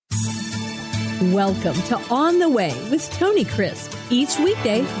Welcome to On the Way with Tony Crisp. Each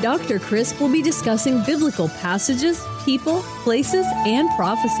weekday, Dr. Crisp will be discussing biblical passages, people, places, and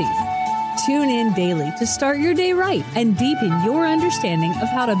prophecies. Tune in daily to start your day right and deepen your understanding of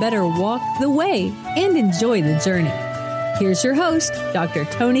how to better walk the way and enjoy the journey. Here's your host, Dr.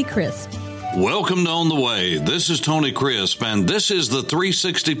 Tony Crisp. Welcome to On the Way. This is Tony Crisp, and this is the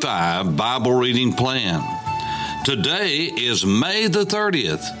 365 Bible Reading Plan. Today is May the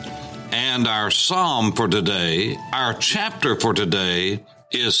 30th, and our psalm for today, our chapter for today,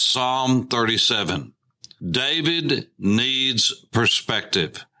 is Psalm 37. David needs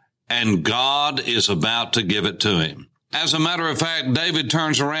perspective, and God is about to give it to him. As a matter of fact, David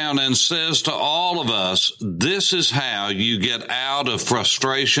turns around and says to all of us, this is how you get out of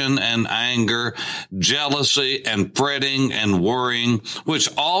frustration and anger, jealousy and fretting and worrying, which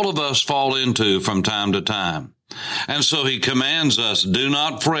all of us fall into from time to time. And so he commands us, do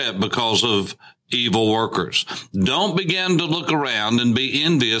not fret because of evil workers. Don't begin to look around and be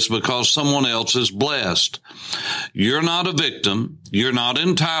envious because someone else is blessed. You're not a victim. You're not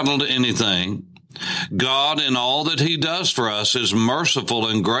entitled to anything. God, in all that he does for us, is merciful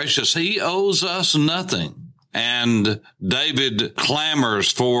and gracious. He owes us nothing. And David clamors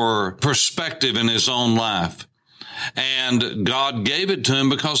for perspective in his own life. And God gave it to him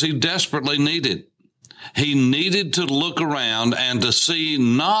because he desperately needed it. He needed to look around and to see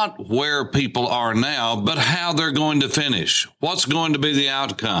not where people are now, but how they're going to finish. What's going to be the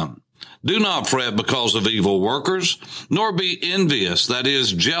outcome? Do not fret because of evil workers, nor be envious, that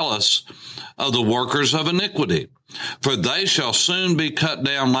is, jealous of the workers of iniquity. For they shall soon be cut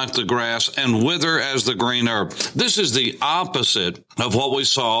down like the grass and wither as the green herb. This is the opposite of what we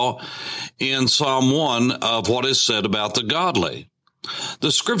saw in Psalm 1 of what is said about the godly.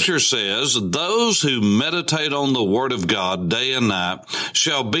 The scripture says, those who meditate on the word of God day and night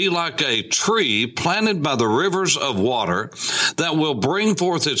shall be like a tree planted by the rivers of water that will bring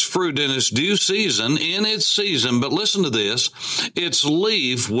forth its fruit in its due season, But listen to this, its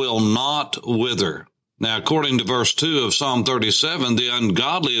leaf will not wither. Now, according to verse 2 of Psalm 37, the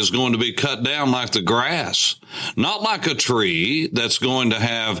ungodly is going to be cut down like the grass, not like a tree that's going to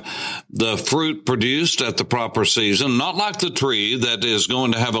have the fruit produced at the proper season, not like the tree that is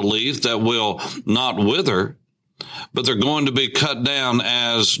going to have a leaf that will not wither, but they're going to be cut down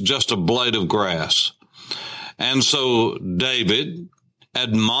as just a blade of grass. And so David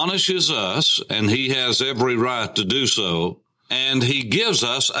admonishes us, and he has every right to do so, and he gives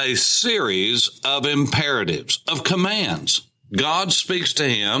us a series of imperatives, of commands. God speaks to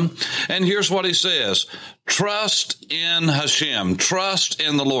him, and here's what he says. Trust in Hashem. Trust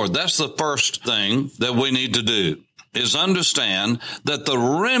in the Lord. That's the first thing that we need to do, is understand that the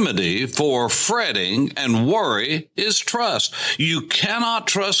remedy for fretting and worry is trust. You cannot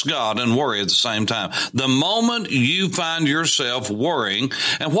trust God and worry at the same time. The moment you find yourself worrying,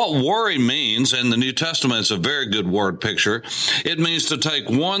 and what worry means in the New Testament is a very good word picture. It means to take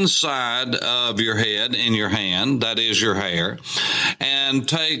one side of your head in your hand, that is your hair, and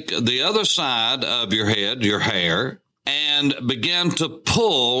take the other side of your head, your hair, and begin to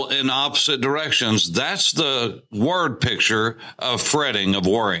pull in opposite directions. That's the word picture of fretting, of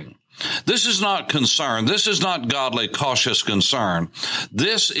worrying. This is not concern. This is not godly, cautious concern.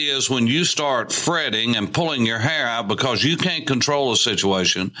 This is when you start fretting and pulling your hair out because you can't control a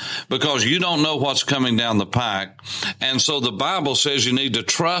situation, because you don't know what's coming down the pike. And so the Bible says you need to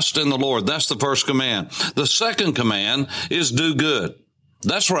trust in the Lord. That's the first command. The second command is do good.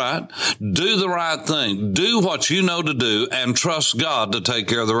 That's right. Do the right thing. Do what you know to do and trust God to take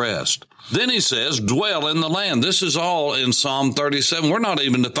care of the rest. Then he says, dwell in the land. This is all in Psalm 37. We're not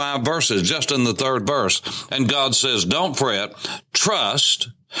even to 5 verses, just in the 3rd verse. And God says, don't fret, trust,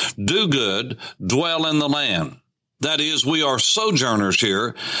 do good, dwell in the land. That is, we are sojourners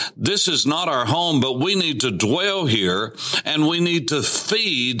here. This is not our home, but we need to dwell here, and we need to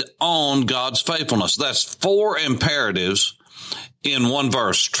feed on God's faithfulness. That's 4 imperatives in one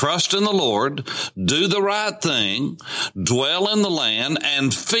verse. Trust in the Lord, do the right thing, dwell in the land,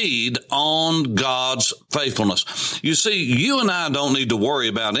 and feed on God's faithfulness. You see, you and I don't need to worry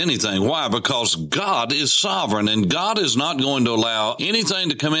about anything. Why? Because God is sovereign, and God is not going to allow anything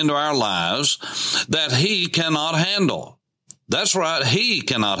to come into our lives that he cannot handle. That's right. He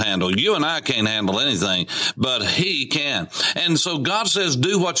cannot handle. You and I can't handle anything, but he can. And so God says,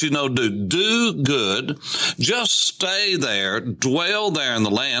 do what you know do. Do good. Just stay there, dwell there in the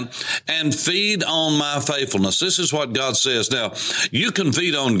land, and feed on my faithfulness. This is what God says. Now, you can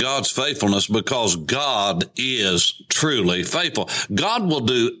feed on God's faithfulness because God is truly faithful. God will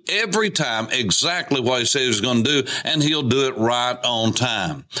do every time exactly what he says he's going to do, and he'll do it right on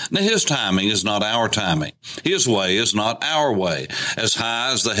time. Now, his timing is not our timing. His way is not our way. As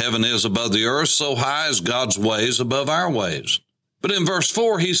high as the heaven is above the earth, so high is God's ways above our ways. But in verse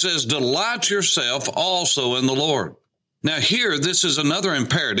 4, he says, delight yourself also in the Lord. Now here, this is another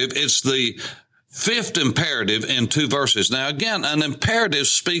imperative. It's the fifth imperative in 2 verses. Now again, an imperative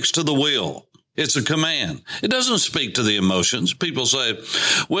speaks to the will. It's a command. It doesn't speak to the emotions. People say,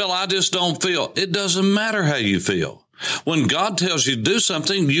 well, I just don't feel. It doesn't matter how you feel. When God tells you to do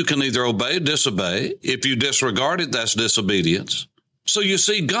something, you can either obey or disobey. If you disregard it, that's disobedience. So you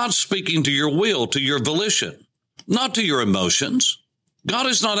see, God's speaking to your will, to your volition, not to your emotions. God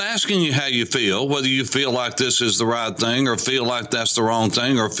is not asking you how you feel, whether you feel like this is the right thing or feel like that's the wrong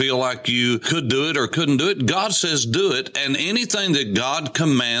thing or feel like you could do it or couldn't do it. God says do it, and anything that God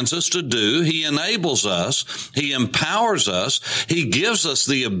commands us to do, he enables us, he empowers us, he gives us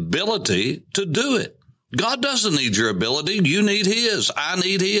the ability to do it. God doesn't need your ability. You need his. I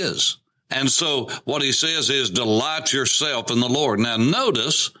need his. And so what he says is delight yourself in the Lord. Now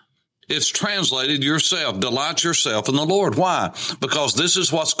notice it's translated yourself. Delight yourself in the Lord. Why? Because this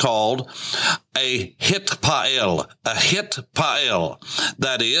is what's called a hitpael. A hitpael.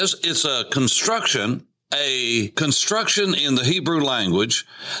 That is, it's a construction in the Hebrew language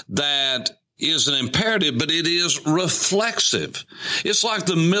that is an imperative, but it is reflexive. It's like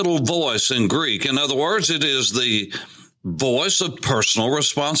the middle voice in Greek. In other words, it is the voice of personal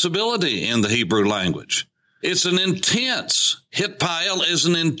responsibility in the Hebrew language. It's an intense, hitpael is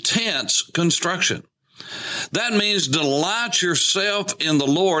an intense construction. That means delight yourself in the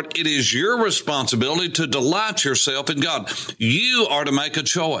Lord. It is your responsibility to delight yourself in God. You are to make a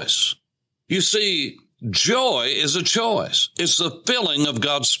choice. You see, joy is a choice. It's the filling of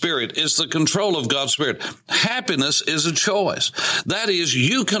God's Spirit. It's the control of God's Spirit. Happiness is a choice. That is,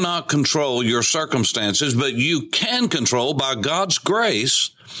 you cannot control your circumstances, but you can control by God's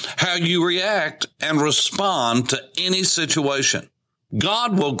grace how you react and respond to any situation.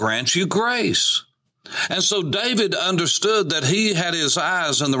 God will grant you grace. And so David understood that he had his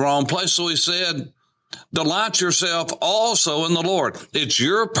eyes in the wrong place, so he said, delight yourself also in the Lord. It's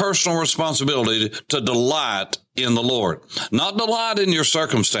your personal responsibility to delight in the Lord. Not delight in your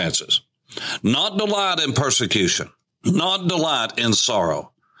circumstances. Not delight in persecution. Not delight in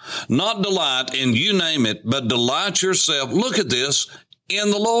sorrow. Not delight in you name it, but delight yourself. Look at this, in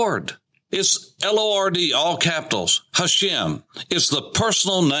the Lord. It's L-O-R-D, all capitals, Hashem. It's the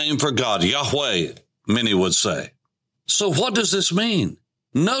personal name for God, Yahweh, many would say. So what does this mean?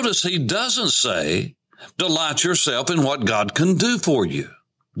 Notice he doesn't say, delight yourself in what God can do for you.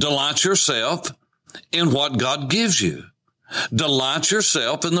 Delight yourself in what God gives you. Delight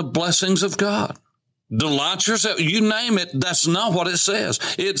yourself in the blessings of God. Delight yourself. You name it. That's not what it says.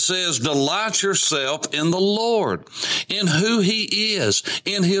 It says delight yourself in the Lord, in who he is,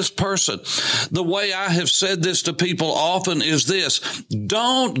 in his person. The way I have said this to people often is this: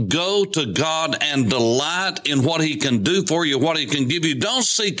 don't go to God and delight in what he can do for you, what he can give you. Don't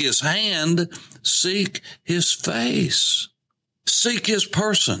seek his hand. Seek his face. Seek his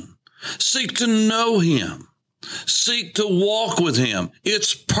person. Seek to know him. Seek to walk with him.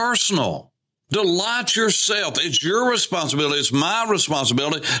 It's personal. Delight yourself. It's your responsibility. It's my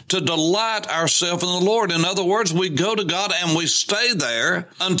responsibility to delight ourselves in the Lord. In other words, we go to God and we stay there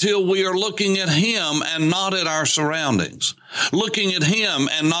until we are looking at him and not at our surroundings. Looking at him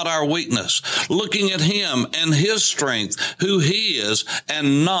and not our weakness. Looking at him and his strength, who he is,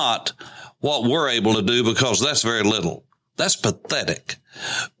 and not what we're able to do, because that's very little. That's pathetic.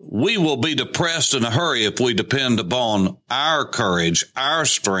 We will be depressed in a hurry if we depend upon our courage, our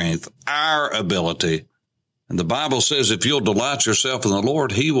strength, our ability. And the Bible says if you'll delight yourself in the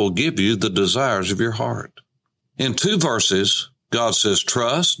Lord, he will give you the desires of your heart. In 2 verses, God says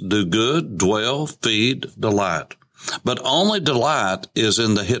trust, do good, dwell, feed, delight. But only delight is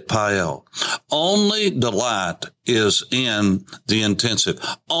in the hitpael. Only delight is in the intensive.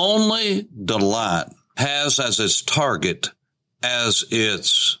 Only delight has as its target, as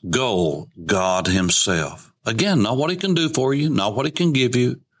its goal, God himself. Again, not what he can do for you, not what he can give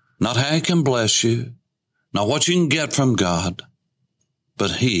you, not how he can bless you, not what you can get from God,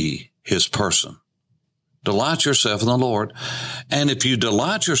 but he, his person. Delight yourself in the Lord. And if you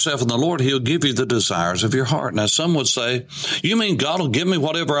delight yourself in the Lord, he'll give you the desires of your heart. Now, some would say, you mean God will give me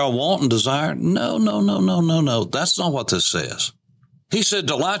whatever I want and desire? No. That's not what this says. He said,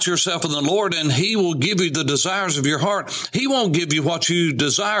 delight yourself in the Lord, and he will give you the desires of your heart. He won't give you what you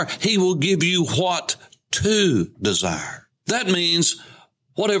desire. He will give you what to desire. That means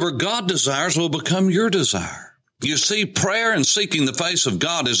whatever God desires will become your desire. You see, prayer and seeking the face of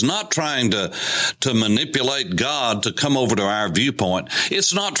God is not trying to manipulate God to come over to our viewpoint.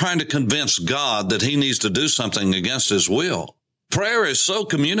 It's not trying to convince God that he needs to do something against his will. Prayer is so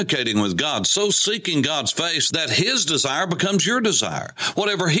communicating with God, so seeking God's face that his desire becomes your desire.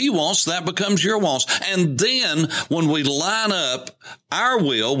 Whatever he wants, that becomes your wants. And then when we line up our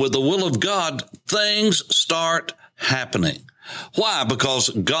will with the will of God, things start happening. Why? Because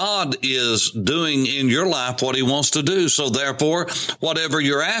God is doing in your life what he wants to do. So therefore, whatever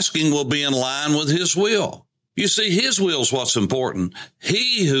you're asking will be in line with his will. You see, his will is what's important.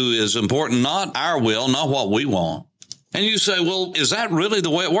 He who is important, not our will, not what we want. And you say, well, is that really the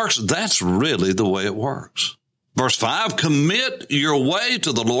way it works? That's really the way it works. Verse 5, commit your way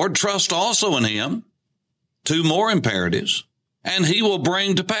to the Lord, trust also in him. 2 more imperatives. And he will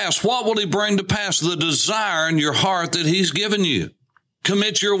bring to pass. What will he bring to pass? The desire in your heart that he's given you.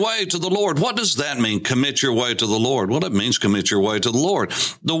 Commit your way to the Lord. What does that mean, commit your way to the Lord? Well, it means commit your way to the Lord.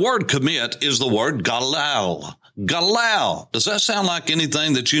 The word commit is the word galal. Galal. Does that sound like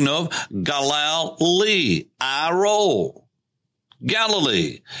anything that you know of? Galilee. I roll.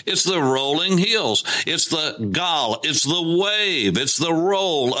 Galilee. It's the rolling hills. It's the gal. It's the wave. It's the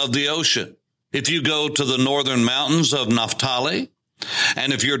roll of the ocean. If you go to the northern mountains of Naphtali,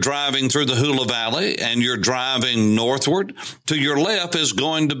 and if you're driving through the Hula Valley and you're driving northward, to your left is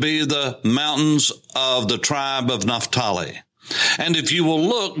going to be the mountains of the tribe of Naphtali. And if you will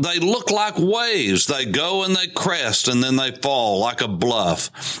look, they look like waves. They go and they crest and then they fall like a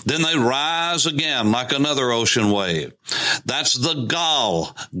bluff. Then they rise again like another ocean wave. That's the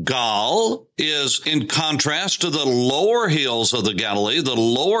Gal. Gal is in contrast to the lower hills of the Galilee, the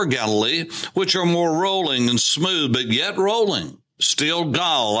lower Galilee, which are more rolling and smooth, but yet rolling. Still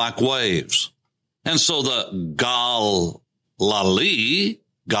Gal like waves. And so the Galilee,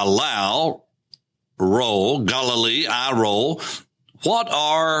 Galal, roll, Galilee, I roll. What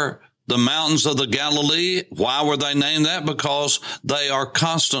are the mountains of the Galilee? Why were they named that? Because they are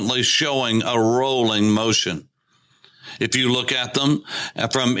constantly showing a rolling motion. If you look at them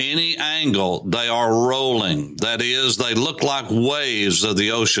from any angle, they are rolling. That is, they look like waves of the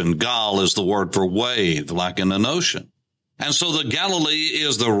ocean. Gal is the word for wave, like in an ocean. And so the Galilee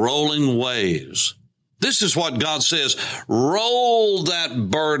is the rolling waves. This is what God says. Roll that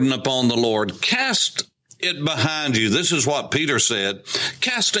burden upon the Lord. Cast it behind you. This is what Peter said.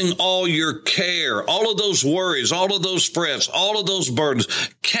 Casting all your care, all of those worries, all of those frets, all of those burdens,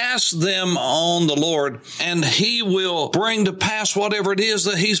 cast them on the Lord, and he will bring to pass whatever it is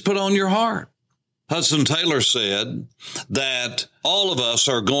that he's put on your heart. Hudson Taylor said that all of us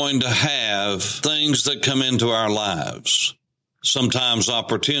are going to have things that come into our lives. Sometimes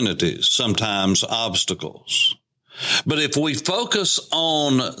opportunities, sometimes obstacles. But if we focus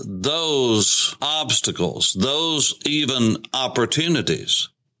on those obstacles, those even opportunities,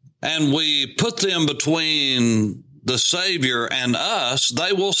 and we put them between the Savior and us,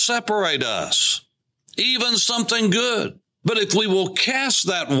 they will separate us, even something good. But if we will cast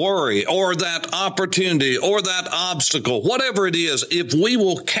that worry or that opportunity or that obstacle, whatever it is, if we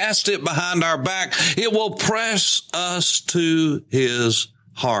will cast it behind our back, it will press us to his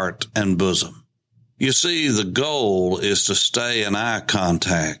heart and bosom. You see, the goal is to stay in eye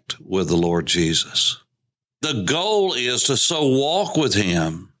contact with the Lord Jesus. The goal is to so walk with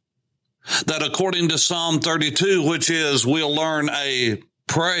him that according to Psalm 32, which is we'll learn a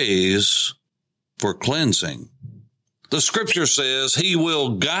praise for cleansing, the scripture says he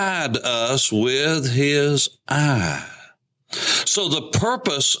will guide us with his eye. So the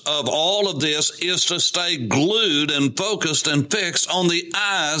purpose of all of this is to stay glued and focused and fixed on the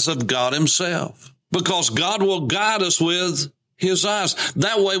eyes of God himself, because God will guide us with his eyes.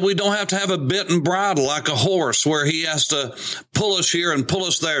 That way we don't have to have a bit and bridle like a horse where he has to pull us here and pull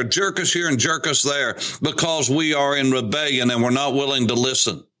us there, jerk us here and jerk us there because we are in rebellion and we're not willing to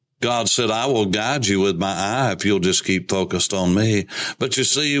listen. God said, I will guide you with my eye if you'll just keep focused on me. But you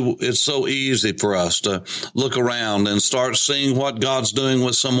see, it's so easy for us to look around and start seeing what God's doing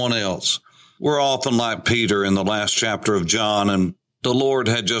with someone else. We're often like Peter in the last chapter of John, and the Lord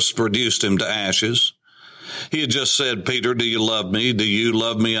had just reduced him to ashes. He had just said, Peter, do you love me? Do you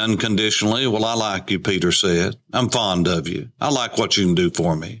love me unconditionally? Well, I like you, Peter said. I'm fond of you. I like what you can do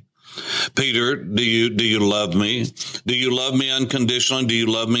for me. Peter, do you love me? Do you love me unconditionally? Do you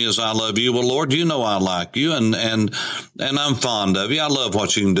love me as I love you? Well, Lord, you know I like you and I'm fond of you. I love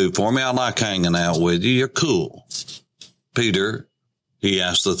what you can do for me. I like hanging out with you. You're cool. Peter, he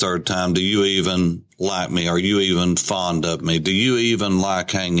asked the third time, do you even like me? Are you even fond of me? Do you even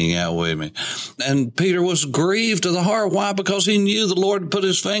like hanging out with me? And Peter was grieved to the heart. Why? Because he knew the Lord put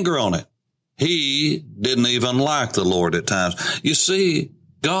his finger on it. He didn't even like the Lord at times. You see,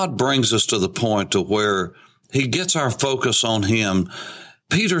 God brings us to the point to where he gets our focus on him.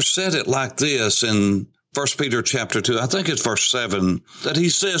 Peter said it like this in 1 Peter chapter 2, I think it's verse 7, that he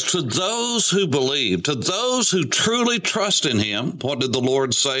says, to those who believe, to those who truly trust in him. What did the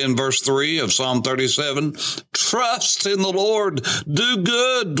Lord say in verse 3 of Psalm 37? Trust in the Lord, do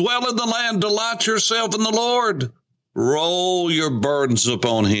good, dwell in the land, delight yourself in the Lord. Roll your burdens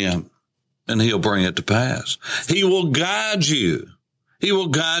upon him, and he'll bring it to pass. He will guide you. He will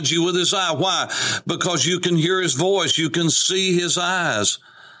guide you with his eye. Why? Because you can hear his voice. You can see his eyes.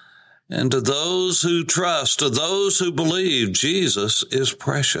 And to those who trust, to those who believe, Jesus is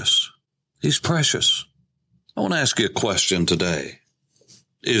precious. He's precious. I want to ask you a question today.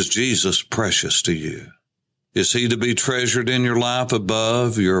 Is Jesus precious to you? Is he to be treasured in your life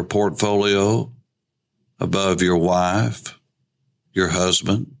above your portfolio, above your wife, your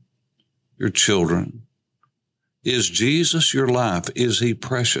husband, your children? Is Jesus your life? Is he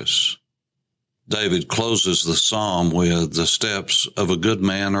precious? David closes the psalm with, the steps of a good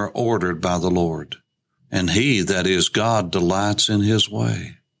man are ordered by the Lord, and he, that is God, delights in his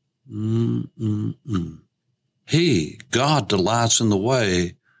way. He, God, delights in the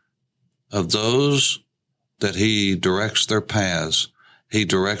way of those that he directs their paths. He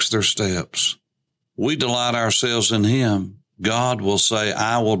directs their steps. We delight ourselves in him. God will say,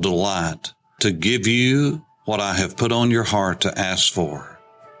 I will delight to give you what I have put on your heart to ask for.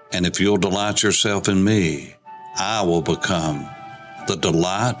 And if you'll delight yourself in me, I will become the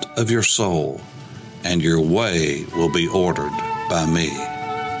delight of your soul, and your way will be ordered by me.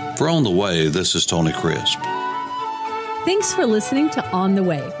 For On the Way, this is Tony Crisp. Thanks for listening to On the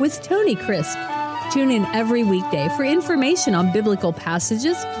Way with Tony Crisp. Tune in every weekday for information on biblical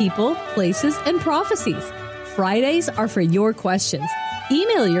passages, people, places, and prophecies. Fridays are for your questions.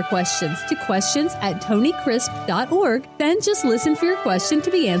 Email your questions to questions@tonycrisp.org. Then just listen for your question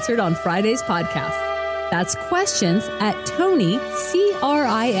to be answered on Friday's podcast. That's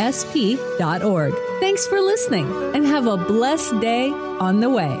questions@tonycrisp.org. Thanks for listening and have a blessed day on the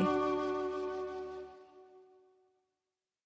way.